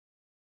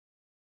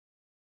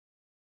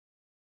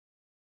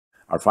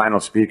Our final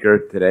speaker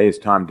today is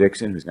Tom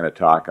Dixon, who's going to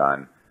talk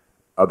on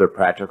other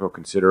practical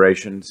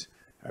considerations.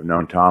 I've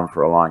known Tom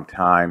for a long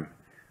time,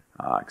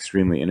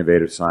 extremely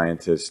innovative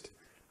scientist.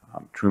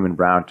 Truman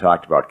Brown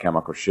talked about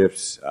chemical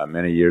shifts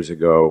many years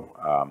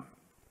ago.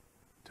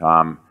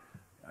 Tom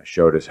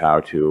showed us how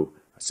to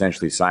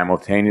essentially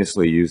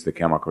simultaneously use the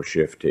chemical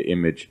shift to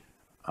image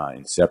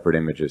in separate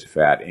images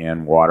fat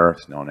and water.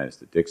 It's known as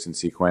the Dixon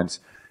sequence.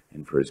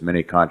 And for his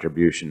many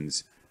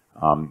contributions,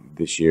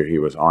 this year he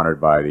was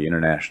honored by the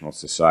International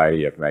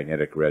Society of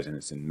Magnetic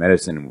Resonance in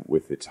Medicine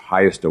with its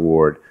highest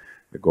award,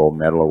 the Gold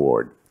Medal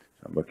Award.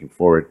 So I'm looking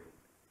forward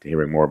to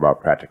hearing more about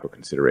practical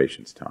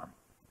considerations, Tom.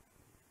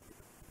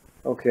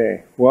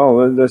 Okay,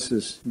 well, this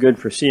is good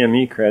for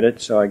CME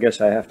credit, so I guess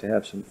I have to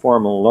have some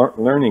formal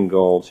learning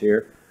goals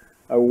here.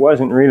 I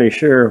wasn't really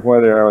sure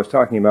whether I was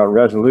talking about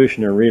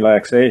resolution or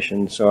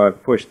relaxation, so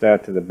I've pushed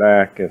that to the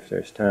back if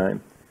there's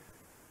time.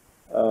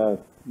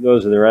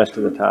 Those are the rest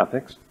of the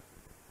topics.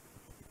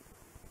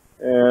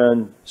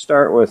 And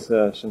start with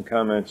some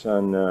comments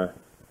on,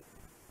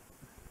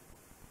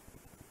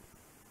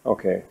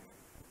 okay.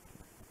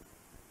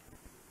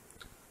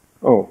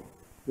 Oh,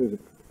 there's a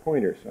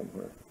pointer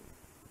somewhere.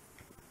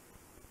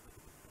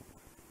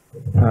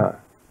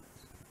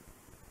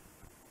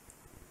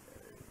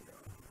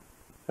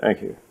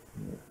 Thank you.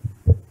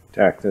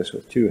 Attack this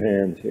with two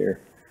hands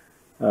here.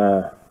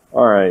 All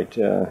right.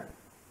 I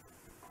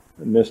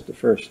missed the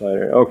first slide.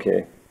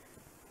 Okay.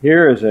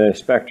 Here is a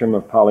spectrum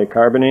of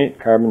polycarbonate,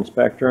 carbon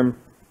spectrum.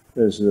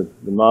 There's the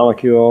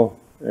molecule,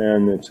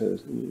 and it's a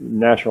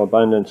natural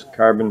abundance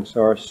carbon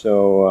source.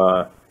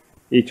 So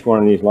each one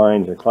of these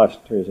lines, or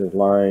clusters of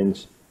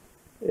lines,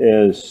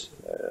 is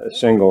a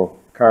single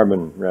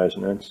carbon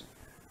resonance.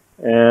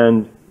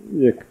 And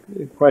the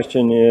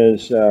question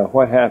is,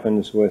 what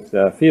happens with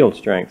field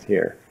strength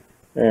here?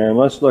 And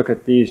let's look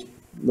at these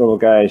little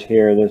guys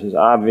here. This is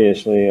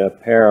obviously a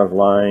pair of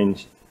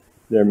lines.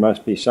 There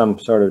must be some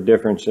sort of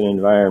difference in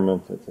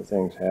environment that the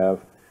things have.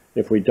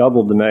 If we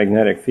doubled the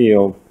magnetic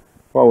field,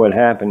 what would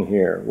happen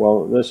here?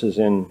 Well, this is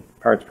in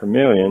parts per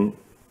million.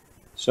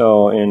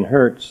 So in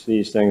hertz,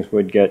 these things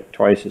would get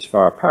twice as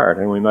far apart,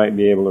 and we might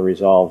be able to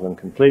resolve them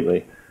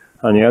completely.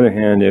 On the other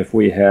hand, if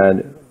we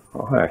had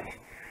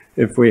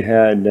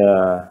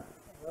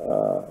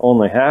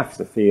only half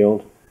the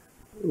field,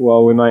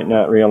 well, we might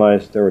not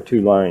realize there were two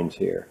lines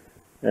here.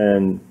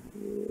 And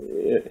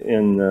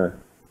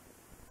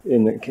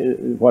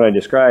what I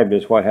described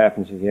is what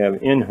happens if you have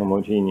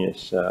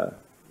inhomogeneous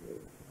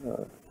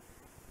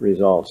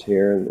results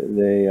here.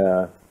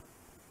 The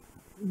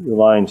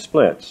line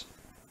splits.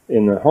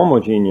 In the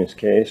homogeneous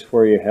case,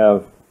 where you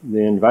have the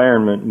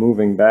environment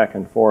moving back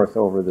and forth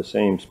over the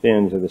same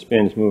spins, or the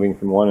spins moving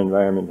from one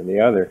environment to the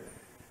other,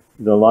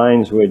 the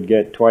lines would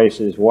get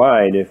twice as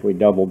wide if we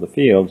doubled the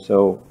field,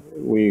 so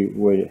we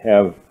would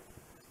have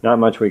not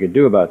much we could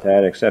do about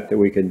that, except that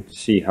we could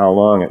see how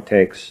long it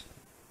takes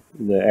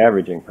the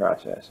averaging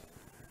process.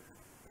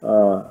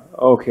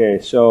 Okay,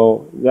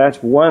 so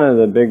that's one of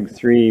the big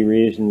three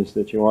reasons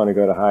that you want to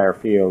go to higher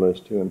field, is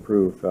to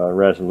improve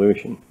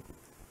resolution.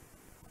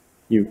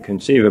 You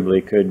conceivably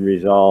could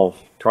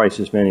resolve twice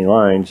as many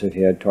lines if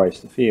you had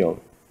twice the field.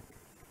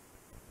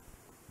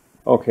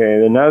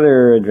 Okay,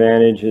 another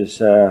advantage is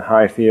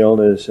high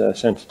field is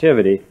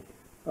sensitivity.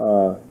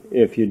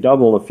 If you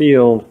double the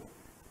field,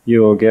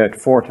 you will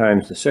get 4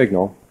 times the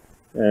signal.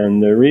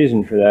 And the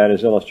reason for that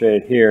is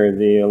illustrated here.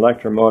 The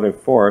electromotive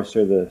force,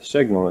 or the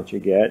signal that you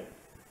get,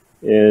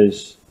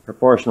 is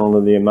proportional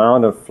to the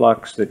amount of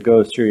flux that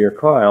goes through your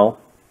coil,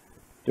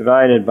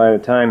 divided by the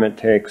time it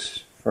takes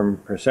from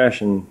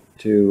precession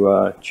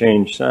to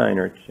change sign,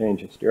 or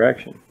change its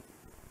direction.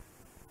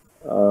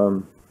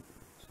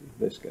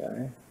 This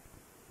guy.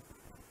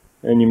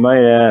 And you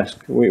might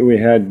ask, we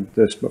had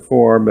this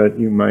before, but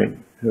you might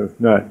have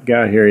not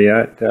got here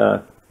yet,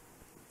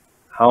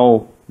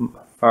 how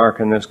far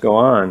can this go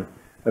on?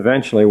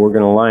 Eventually we're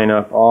going to line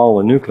up all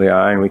the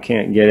nuclei, and we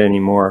can't get any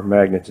more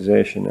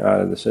magnetization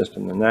out of the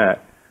system than that.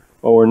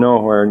 Well, we're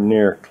nowhere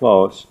near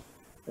close.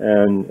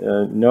 And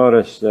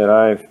notice that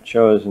I've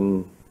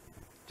chosen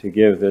to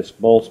give this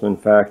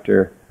Boltzmann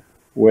factor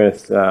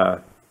with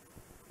no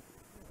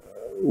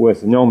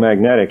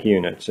magnetic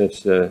units.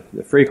 It's the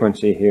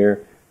frequency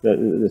here.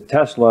 The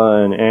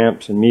Tesla and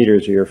amps and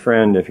meters are your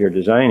friend if you're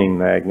designing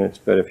magnets,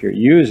 but if you're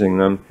using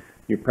them,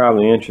 you're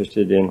probably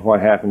interested in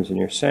what happens in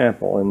your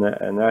sample,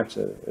 and that's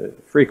a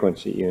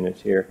frequency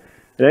units here.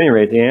 At any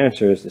rate, the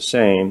answer is the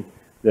same,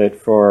 that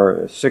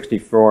for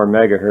 64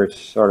 megahertz,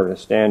 sort of a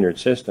standard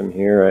system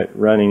here,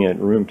 running at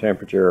room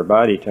temperature or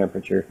body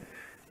temperature,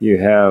 you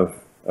have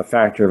a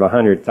factor of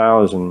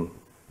 100,000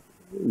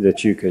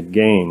 that you could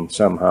gain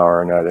somehow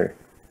or another.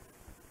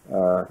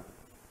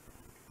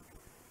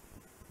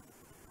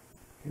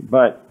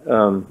 But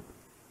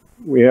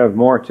we have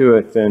more to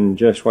it than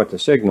just what the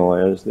signal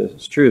is.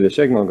 It's true, the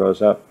signal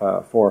goes up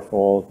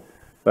 4-fold,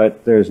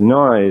 but there's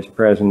noise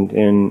present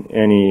in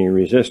any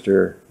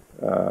resistor,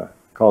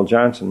 called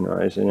Johnson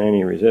noise, in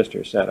any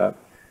resistor setup.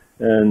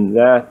 And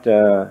that,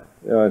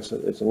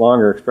 it's a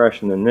longer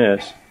expression than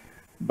this,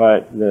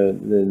 but the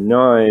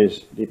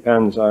noise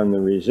depends on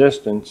the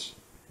resistance,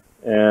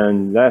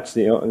 and that's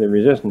the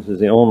resistance is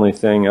the only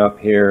thing up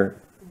here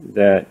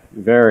that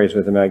varies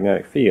with the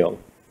magnetic field.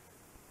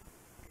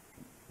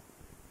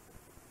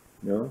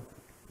 No?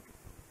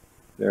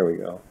 There we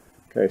go.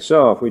 Okay,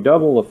 so if we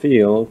double the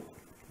field,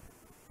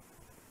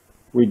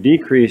 we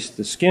decrease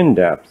the skin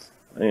depth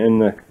in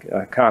the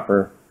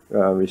copper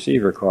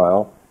receiver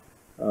coil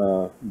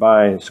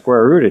by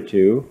square root of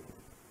 2.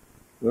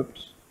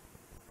 Whoops.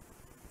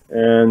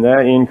 And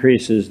that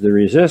increases the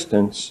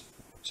resistance,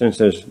 since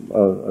there's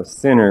a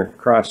thinner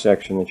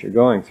cross-section that you're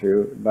going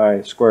through,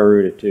 by square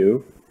root of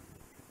 2.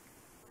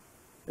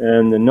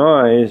 And the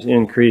noise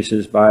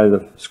increases by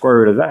the square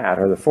root of that,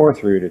 or the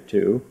fourth root of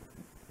 2.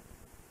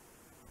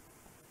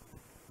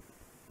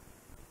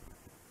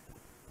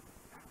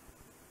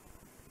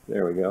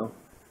 There we go.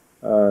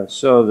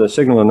 So the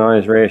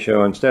signal-to-noise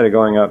ratio, instead of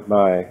going up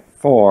by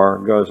 4,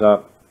 goes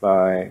up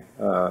by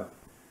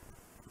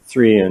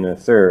 3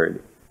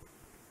 1/3.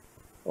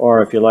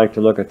 Or if you like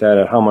to look at that,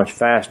 at how much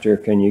faster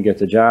can you get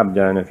the job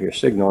done if you're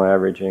signal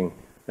averaging,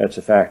 that's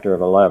a factor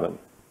of 11.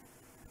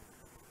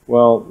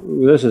 Well,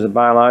 this is a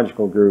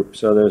biological group,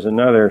 so there's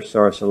another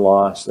source of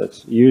loss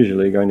that's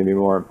usually going to be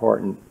more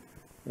important,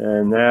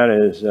 and that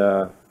is,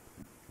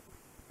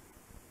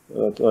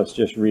 let's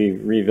just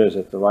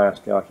revisit the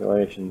last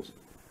calculations.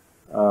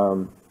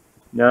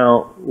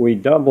 Now, we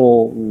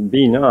double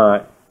B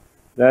naught,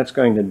 that's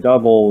going to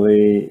double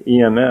the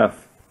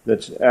EMF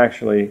that's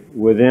actually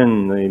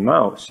within the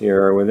mouse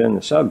here, or within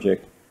the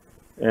subject.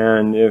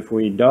 And if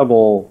we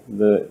double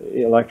the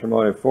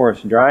electromotive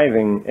force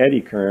driving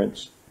eddy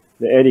currents,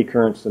 the eddy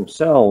currents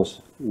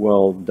themselves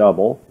will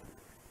double.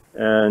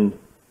 And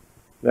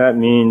that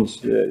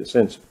means,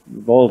 since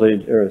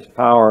voltage, or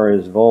power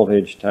is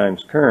voltage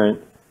times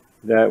current,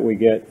 that we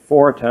get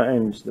 4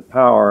 times the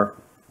power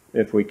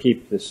if we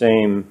keep the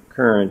same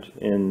current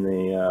in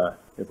the,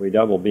 if we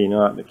double B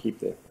naught but keep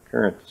the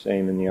current the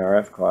same in the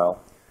RF coil.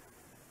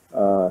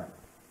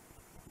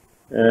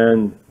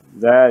 And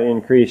that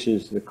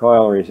increases the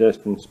coil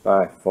resistance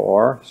by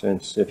 4,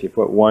 since if you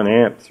put 1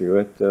 amp through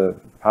it, the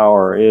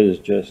power is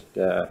just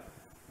the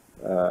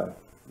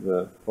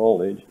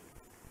voltage.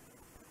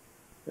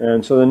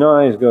 And so the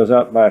noise goes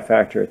up by a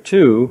factor of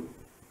 2,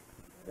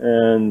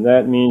 and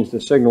that means the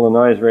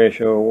signal-to-noise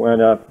ratio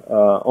went up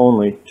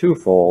only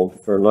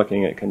 2-fold for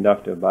looking at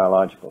conductive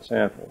biological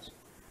samples.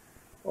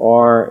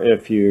 Or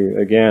if you,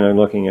 again, are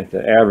looking at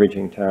the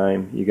averaging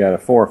time, you got a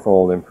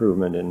 4-fold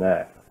improvement in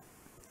that.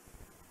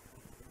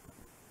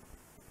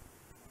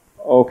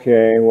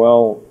 Okay,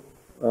 well,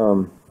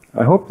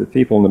 I hope the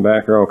people in the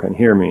back row can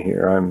hear me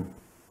here.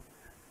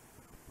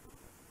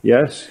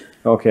 Yes?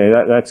 Okay,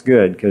 that's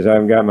good, because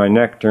I've got my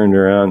neck turned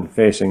around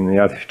facing the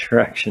other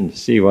direction to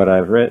see what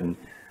I've written.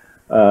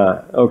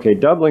 Okay,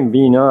 doubling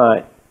B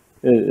naught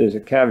is a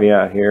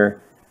caveat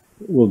here.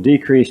 Will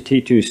decrease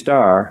T2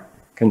 star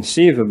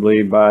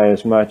conceivably by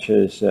as much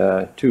as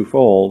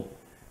 2-fold.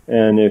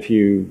 And if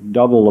you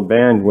double the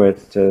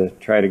bandwidth to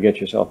try to get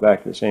yourself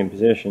back to the same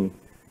position,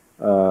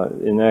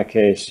 in that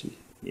case,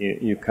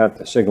 you cut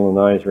the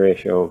signal-to-noise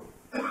ratio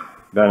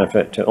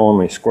benefit to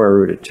only square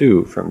root of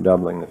 2 from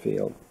doubling the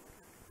field.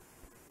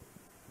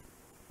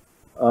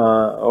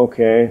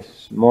 Okay,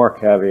 more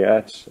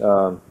caveats.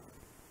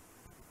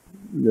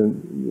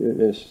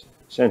 This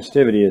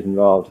sensitivity is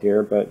involved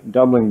here, but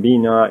doubling B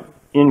naught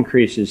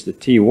increases the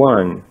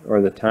T1,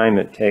 or the time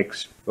it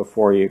takes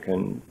before you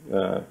can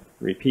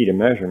repeat a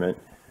measurement.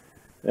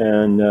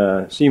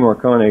 And Seymour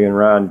Koenig and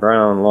Rod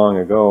Brown long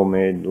ago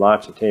made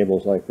lots of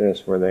tables like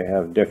this where they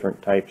have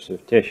different types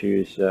of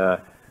tissues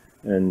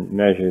and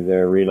measure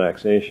their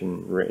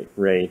relaxation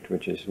rate,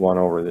 which is 1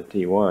 over the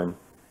T1,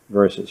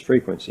 versus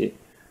frequency.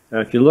 Now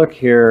if you look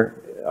here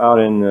out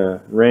in the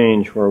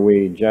range where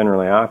we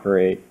generally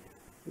operate,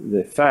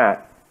 the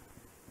fat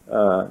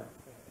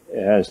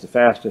has the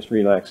fastest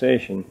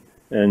relaxation,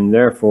 and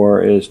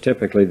therefore is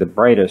typically the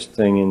brightest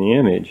thing in the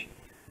image.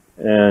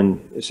 And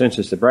since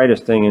it's the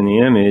brightest thing in the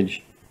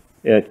image,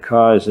 it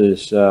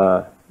causes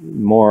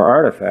more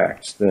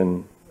artifacts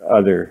than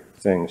other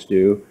things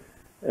do.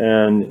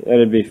 And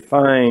it'd be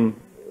fine,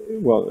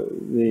 well,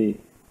 the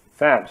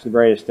fat's the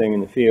brightest thing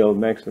in the field,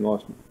 makes the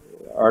most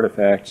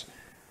artifacts.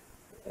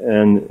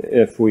 And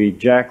if we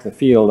jack the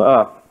field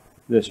up,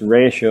 this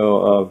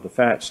ratio of the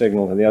fat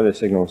signal to the other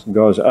signals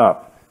goes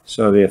up.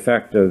 So the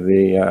effect of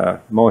the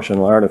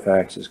motional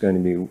artifacts is going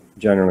to be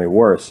generally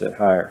worse at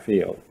higher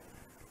field.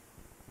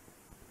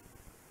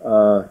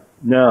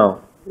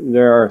 Now,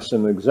 there are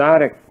some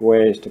exotic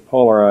ways to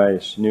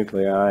polarize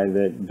nuclei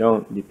that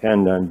don't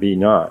depend on B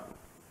naught.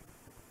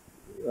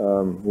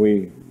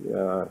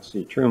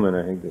 See, Truman,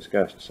 I think,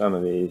 discussed some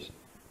of these.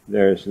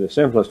 There's the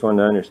simplest one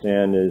to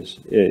understand is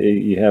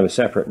you have a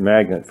separate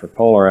magnet for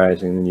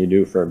polarizing than you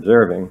do for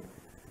observing.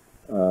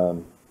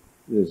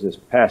 There's this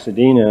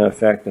Pasadena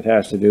effect that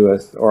has to do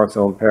with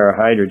ortho and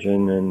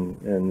parahydrogen,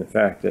 and the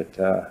fact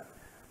that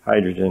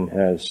hydrogen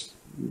has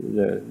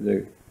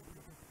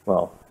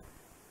well,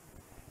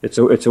 it's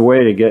a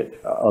way to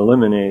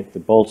eliminate the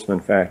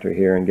Boltzmann factor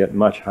here and get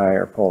much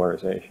higher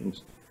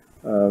polarizations.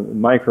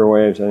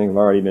 Microwaves, I think, have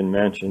already been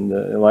mentioned.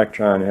 The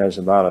electron has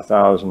about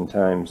 1,000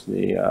 times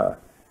the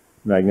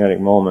magnetic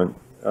moment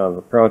of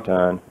a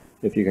proton.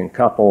 If you can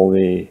couple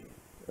the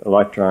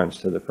electrons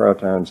to the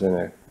protons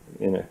in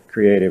a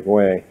creative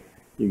way,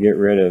 you get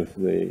rid of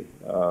the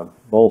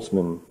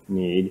Boltzmann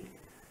need.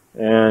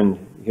 And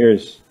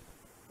here's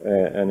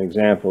an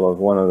example of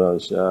one of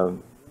those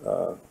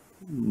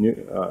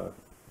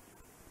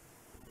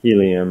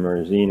helium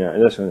or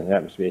xenon. This one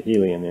happens to be a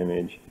helium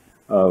image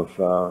of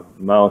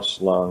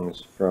mouse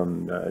lungs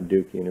from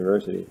Duke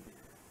University.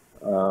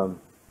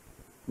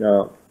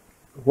 Now,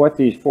 what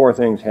these four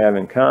things have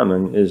in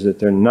common is that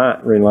they're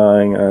not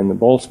relying on the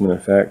Boltzmann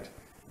effect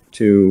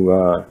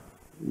to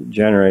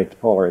generate the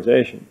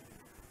polarization.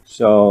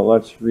 So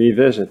let's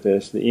revisit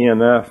this. The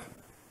EMF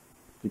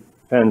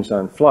depends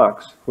on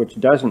flux, which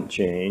doesn't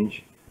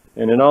change,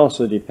 and it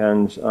also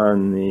depends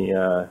on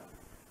the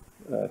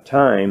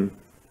time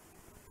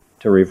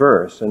to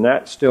reverse, and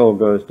that still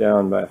goes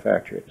down by a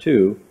factor of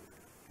 2.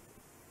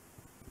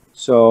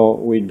 So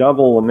we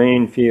double the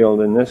main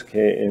field in this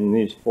case, in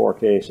these four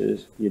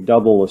cases. You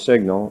double the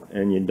signal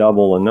and you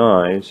double the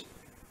noise,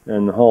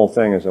 and the whole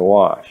thing is a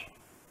wash.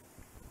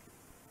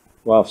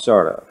 Well,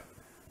 sort of.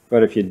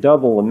 But if you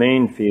double the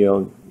main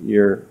field,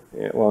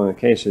 well, in the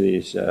case of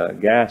these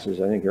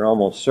gases, I think you're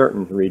almost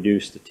certain to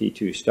reduce the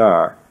T2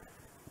 star,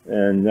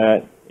 and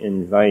that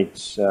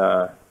invites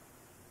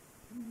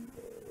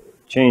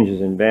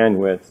changes in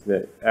bandwidth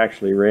that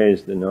actually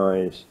raise the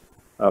noise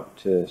up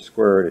to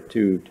square root of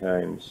 2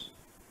 times.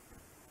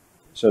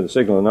 So the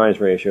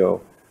signal-to-noise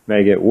ratio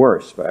may get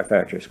worse by a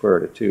factor of square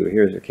root of 2.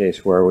 Here's a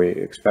case where we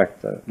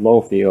expect the low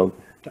field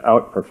to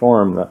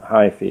outperform the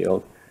high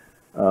field.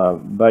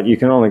 But you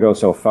can only go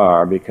so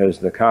far because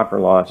the copper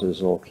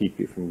losses will keep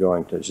you from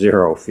going to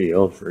zero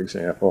field, for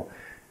example.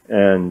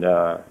 And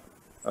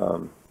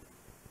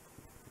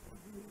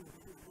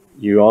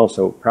you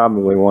also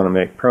probably want to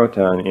make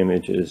proton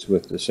images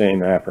with the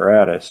same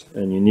apparatus,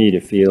 and you need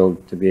a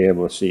field to be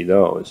able to see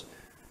those.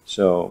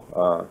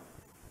 So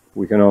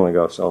we can only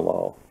go so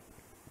low.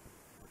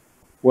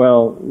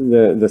 Well,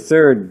 the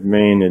third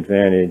main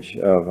advantage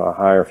of a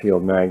higher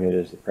field magnet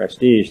is the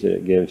prestige that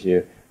it gives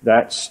you.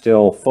 That's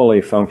still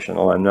fully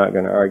functional. I'm not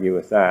going to argue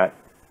with that.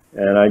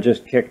 And I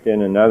just kicked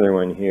in another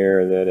one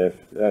here that if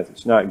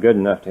it's not good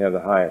enough to have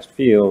the highest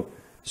field,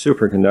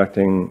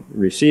 superconducting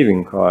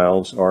receiving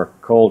coils or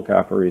cold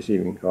copper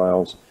receiving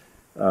coils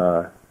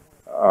are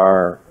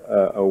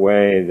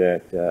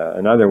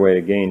another way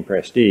to gain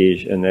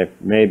prestige, and they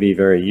may be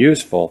very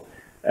useful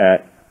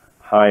at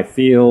high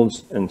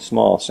fields and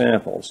small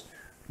samples.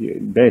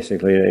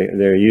 Basically,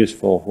 they're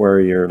useful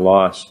where your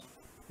loss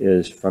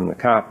is from the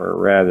copper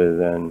rather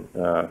than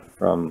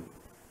from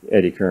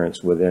eddy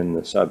currents within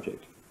the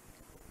subject.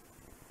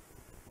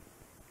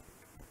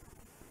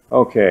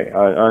 Okay,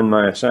 on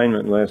my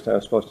assignment list, I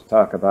was supposed to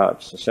talk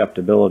about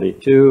susceptibility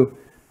too.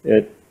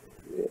 It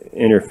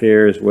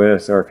interferes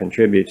with or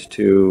contributes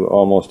to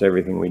almost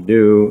everything we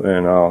do,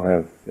 and I'll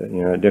have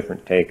a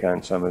different take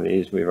on some of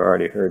these. We've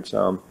already heard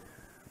some.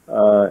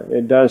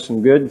 It does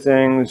some good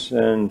things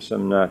and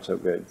some not so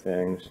good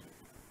things.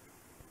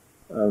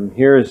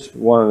 Here's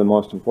one of the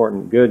most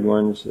important good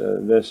ones.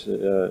 This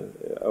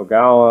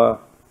Ogawa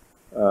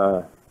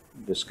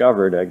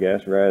discovered, I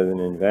guess, rather than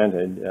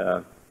invented,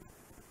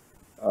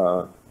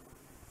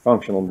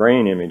 functional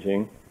brain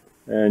imaging.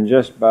 And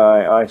just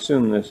by, I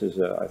assume I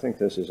think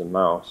this is a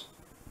mouse.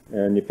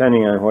 And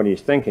depending on what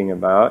he's thinking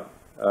about,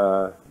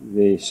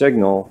 the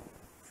signal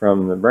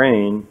from the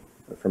brain,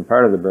 from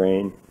part of the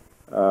brain,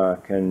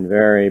 can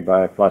vary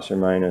by plus or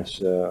minus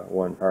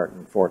 1 part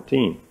in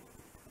 14.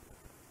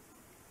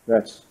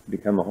 That's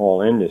become a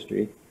whole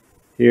industry.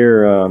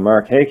 Here,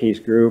 Mark Hakey's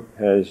group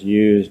has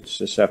used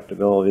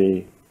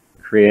susceptibility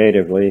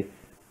creatively,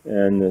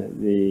 and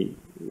the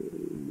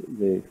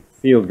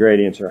field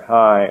gradients are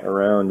high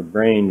around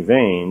brain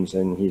veins,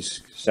 and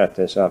he's set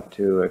this up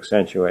to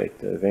accentuate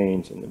the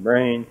veins in the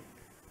brain.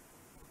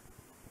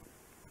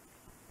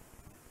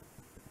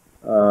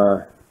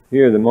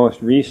 Here, the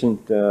most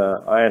recent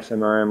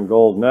ISMRM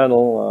gold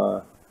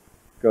medal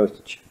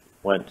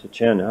went to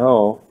Chen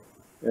Ho,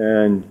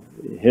 and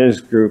his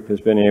group has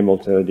been able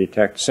to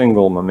detect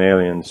single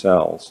mammalian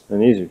cells.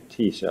 And these are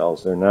T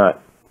cells. They're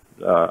not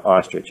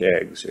ostrich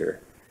eggs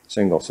or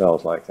single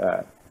cells like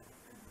that.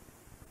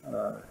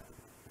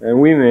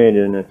 And we made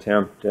an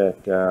attempt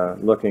at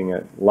looking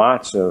at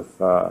lots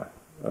of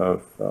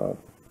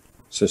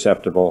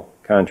susceptible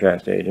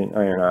contrast agent,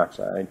 iron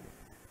oxide.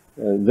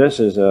 This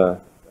is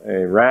a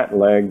rat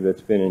leg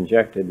that's been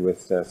injected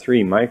with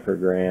 3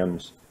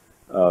 micrograms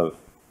of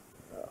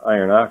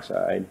iron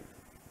oxide.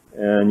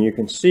 And you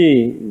can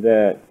see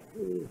that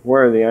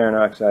where the iron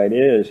oxide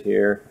is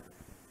here,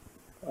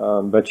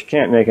 but you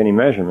can't make any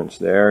measurements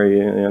there.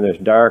 There's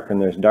dark and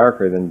there's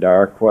darker than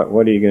dark.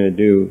 What are you going to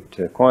do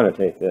to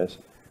quantitate this?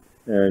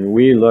 And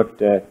we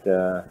looked at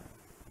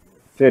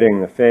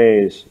fitting the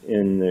phase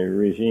in the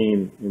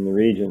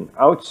region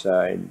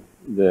outside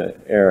the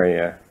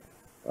area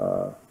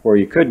where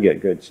you could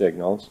get good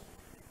signals.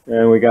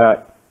 And we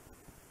got,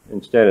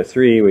 instead of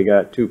 3, we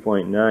got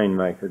 2.9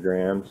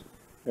 micrograms.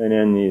 And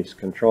in these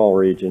control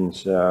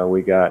regions,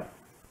 we got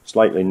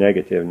slightly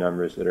negative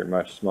numbers that are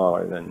much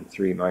smaller than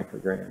 3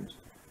 micrograms.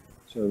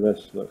 So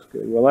this looks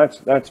good. Well,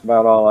 that's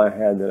about all I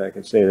had that I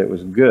could say that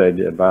was good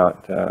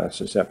about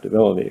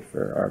susceptibility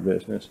for our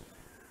business.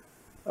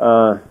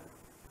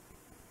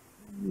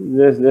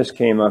 This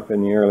came up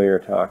in the earlier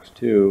talks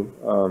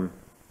too,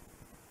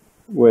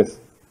 with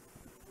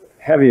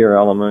heavier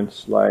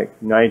elements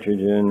like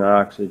nitrogen,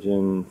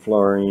 oxygen,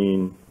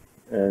 fluorine,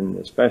 and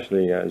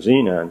especially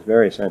xenon's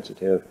very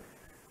sensitive.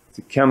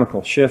 The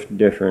chemical shift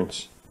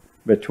difference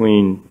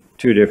between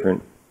two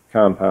different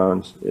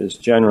compounds is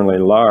generally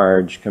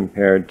large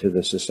compared to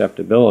the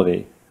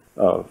susceptibility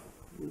of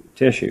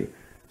tissue.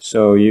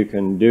 So you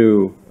can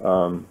do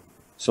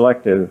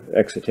selective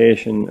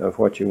excitation of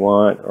what you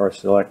want or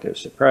selective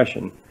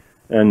suppression,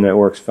 and that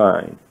works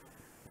fine.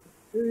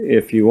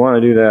 If you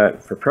want to do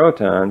that for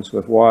protons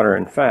with water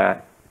and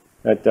fat,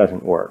 that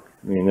doesn't work.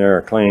 I mean, there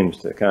are claims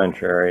to the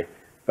contrary,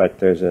 but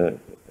there's a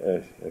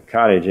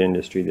cottage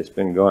industry that's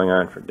been going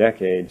on for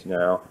decades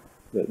now.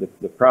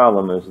 The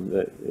problem is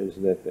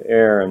that the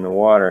air and the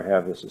water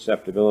have the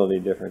susceptibility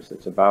difference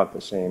that's about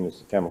the same as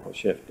the chemical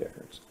shift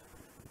difference.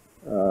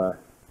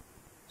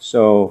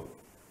 So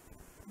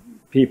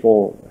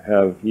people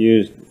have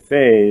used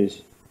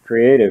phase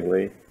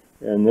creatively,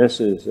 and this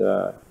is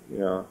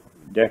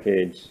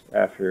decades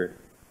after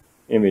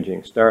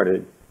imaging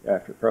started,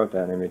 after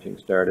proton imaging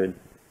started,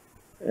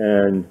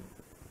 and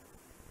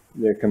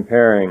they're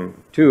comparing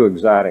two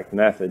exotic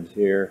methods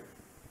here.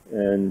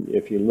 And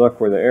if you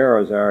look where the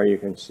arrows are, you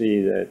can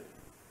see that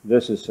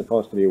this is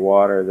supposed to be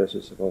water, this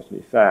is supposed to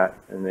be fat,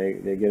 and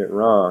they get it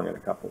wrong in a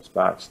couple of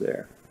spots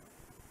there.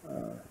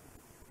 So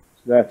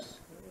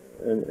that's,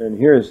 and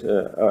here's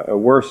a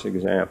worse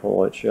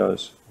example that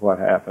shows what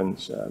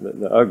happens,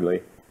 the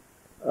ugly.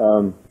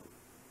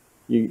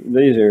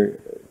 These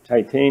are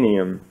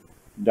titanium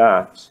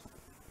dots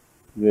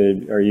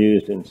that are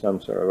used in some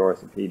sort of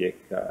orthopedic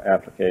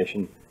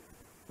application.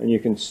 And you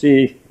can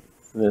see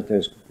that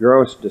there's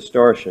gross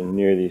distortion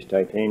near these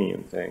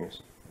titanium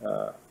things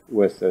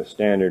with the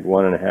standard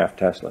 1.5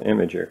 Tesla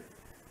imager.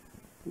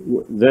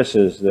 This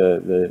is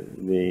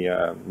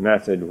the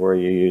method where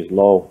you use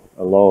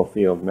a low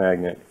field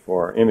magnet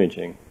for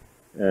imaging,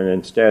 and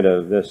instead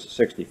of this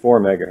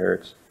 64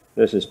 megahertz,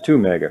 this is 2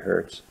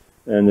 megahertz,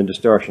 and the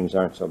distortions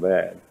aren't so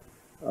bad.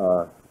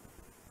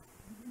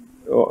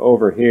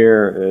 Over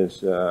here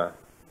is there's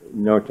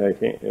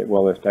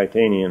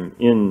titanium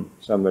in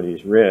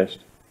somebody's wrist.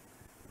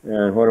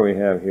 And what do we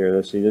have here?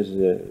 Let's see, this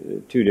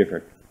is two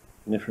different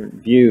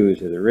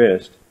views of the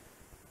wrist.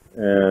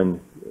 And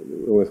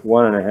with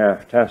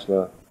 1.5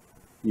 Tesla,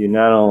 you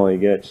not only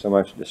get so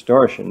much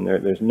distortion,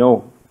 there's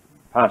no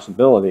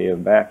possibility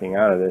of backing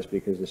out of this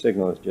because the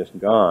signal is just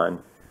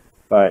gone.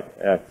 But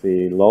at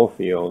the low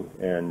field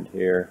end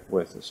here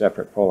with a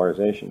separate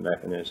polarization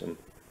mechanism,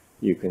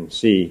 you can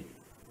see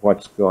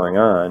what's going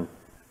on.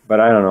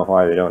 But I don't know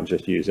why they don't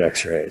just use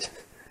X-rays.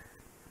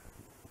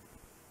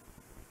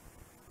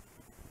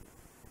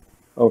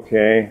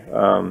 Okay,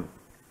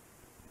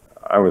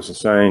 I was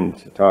assigned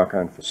to talk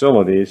on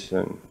facilities,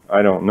 and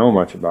I don't know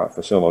much about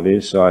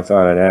facilities, so I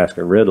thought I'd ask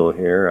a riddle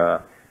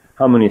here.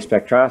 How many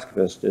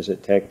spectroscopists does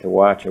it take to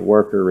watch a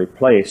worker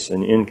replace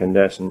an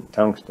incandescent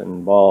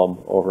tungsten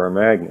bulb over a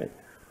magnet?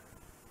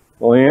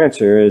 Well, the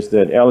answer is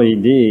that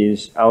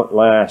LEDs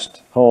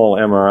outlast whole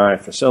MRI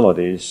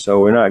facilities, so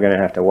we're not going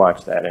to have to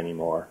watch that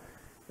anymore.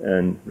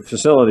 And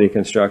facility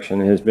construction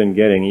has been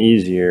getting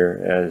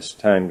easier as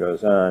time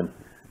goes on.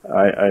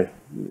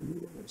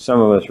 Some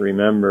of us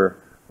remember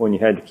when you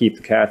had to keep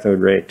the cathode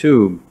ray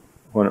tube,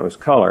 when it was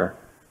color,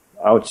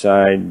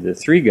 outside the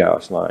 3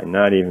 Gauss line,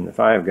 not even the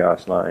 5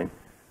 Gauss line.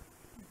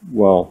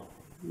 Well,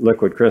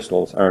 liquid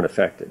crystals aren't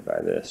affected by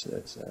this.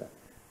 It's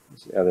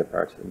the other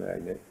parts of the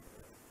magnet.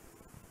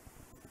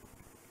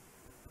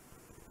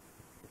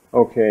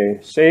 Okay,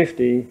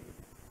 safety.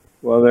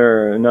 Well,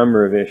 there are a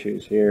number of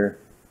issues here.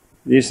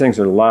 These things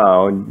are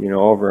loud,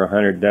 over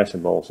 100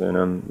 decibels in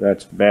them.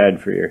 That's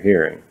bad for your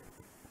hearing.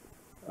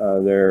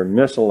 There are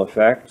missile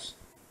effects.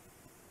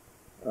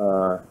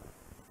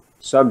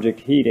 Subject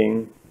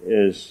heating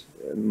is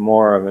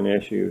more of an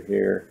issue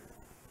here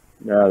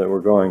now that we're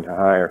going to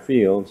higher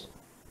fields.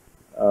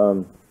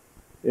 In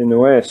the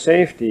way of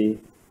safety,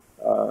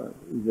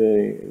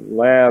 the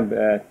lab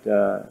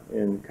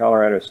in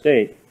Colorado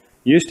State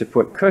used to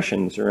put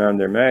cushions around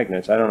their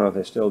magnets. I don't know if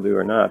they still do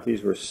or not.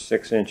 These were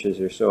 6 inches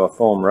or so of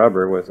foam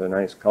rubber with a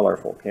nice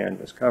colorful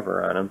canvas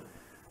cover on them.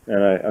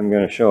 And I'm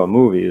going to show a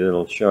movie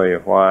that'll show you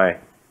why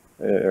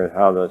or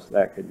how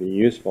that could be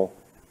useful.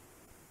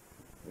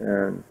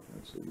 And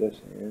let's see this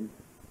hand.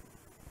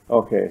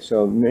 Okay,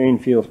 so main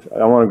field,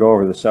 I want to go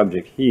over the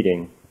subject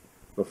heating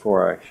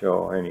before I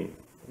show any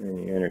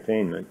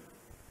entertainment.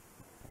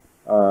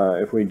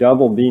 If we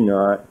double B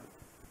naught,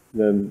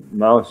 the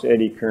mouse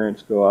eddy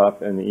currents go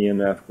up and the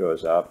EMF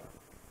goes up.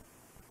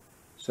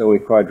 So we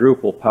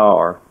quadruple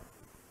power.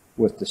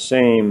 with the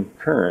same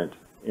current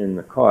in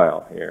the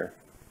coil here.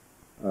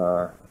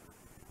 But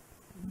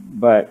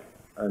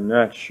I'm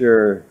not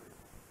sure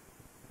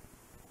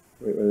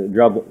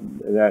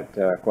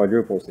that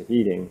quadruples the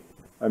heating.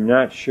 I'm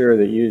not sure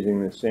that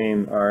using the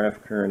same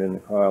RF current in the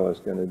coil is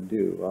going to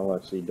do. Well,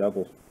 let's see,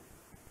 double.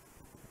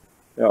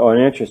 Oh, an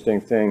interesting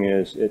thing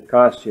is it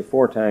costs you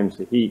 4 times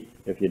the heat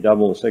if you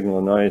double the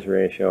signal-to-noise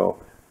ratio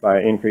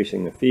by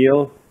increasing the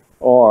field,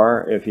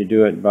 or if you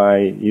do it by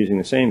using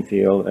the same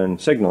field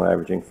and signal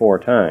averaging 4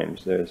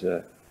 times. There's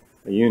a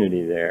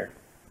unity there.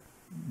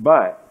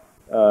 But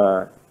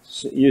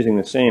using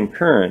the same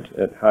current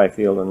at high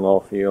field and low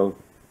field,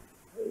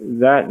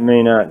 that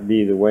may not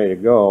be the way to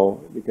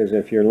go, because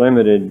if you're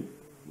limited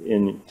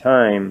in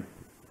time,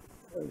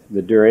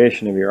 the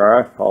duration of your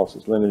RF pulse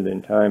is limited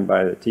in time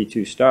by the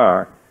T2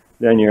 star,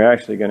 then you're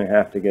actually going to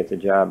have to get the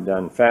job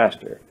done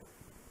faster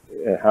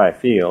at high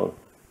field.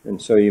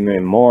 And so you may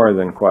more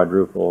than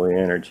quadruple the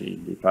energy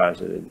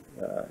deposited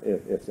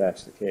if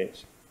that's the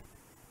case.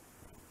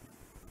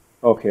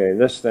 Okay,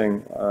 this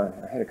thing, I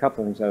had a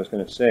couple of things I was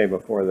going to say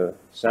before the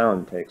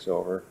sound takes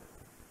over,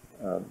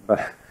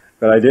 but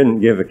I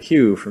didn't give a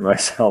cue for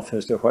myself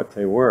as to what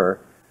they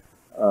were.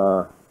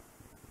 And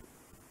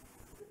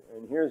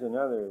here's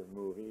another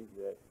movie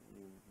that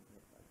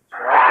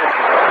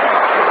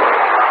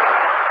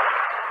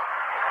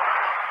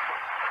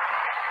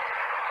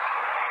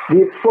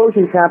The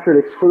explosion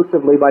captured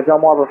exclusively by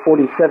Delmarva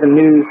 47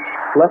 News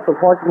left the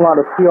parking lot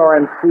of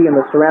PRMC and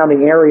the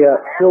surrounding area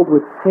filled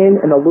with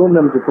tin and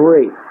aluminum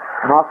debris.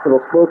 The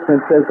hospital spokesman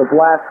says the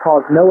blast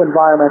caused no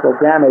environmental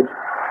damage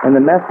and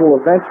the mess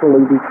will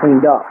eventually be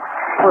cleaned up.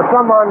 For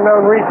some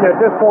unknown reason at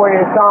this point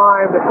in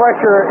time, the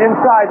pressure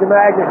inside the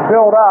magnet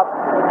built up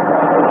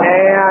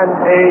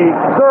and a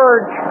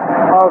surge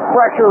of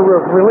pressure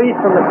was released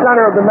from the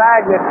center of the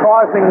magnet,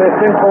 causing this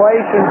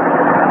insulation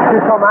to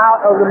come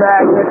out of the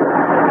magnet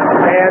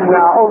and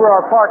over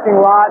our parking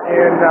lot.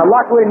 And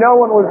luckily no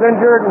one was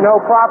injured, no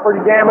property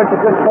damage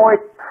at this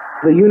point.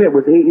 The unit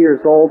was 8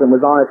 years old and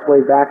was on its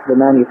way back to the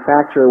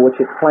manufacturer, which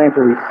it planned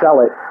to resell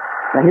it.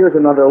 Now here's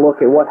another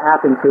look at what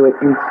happened to it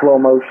in slow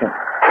motion.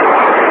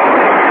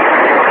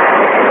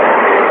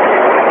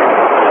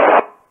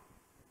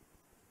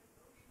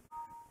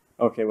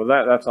 Okay, well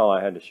that's all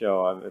I had to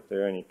show. If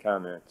there are any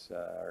comments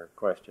or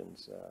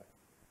questions.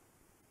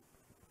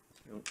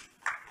 All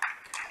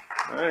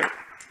right.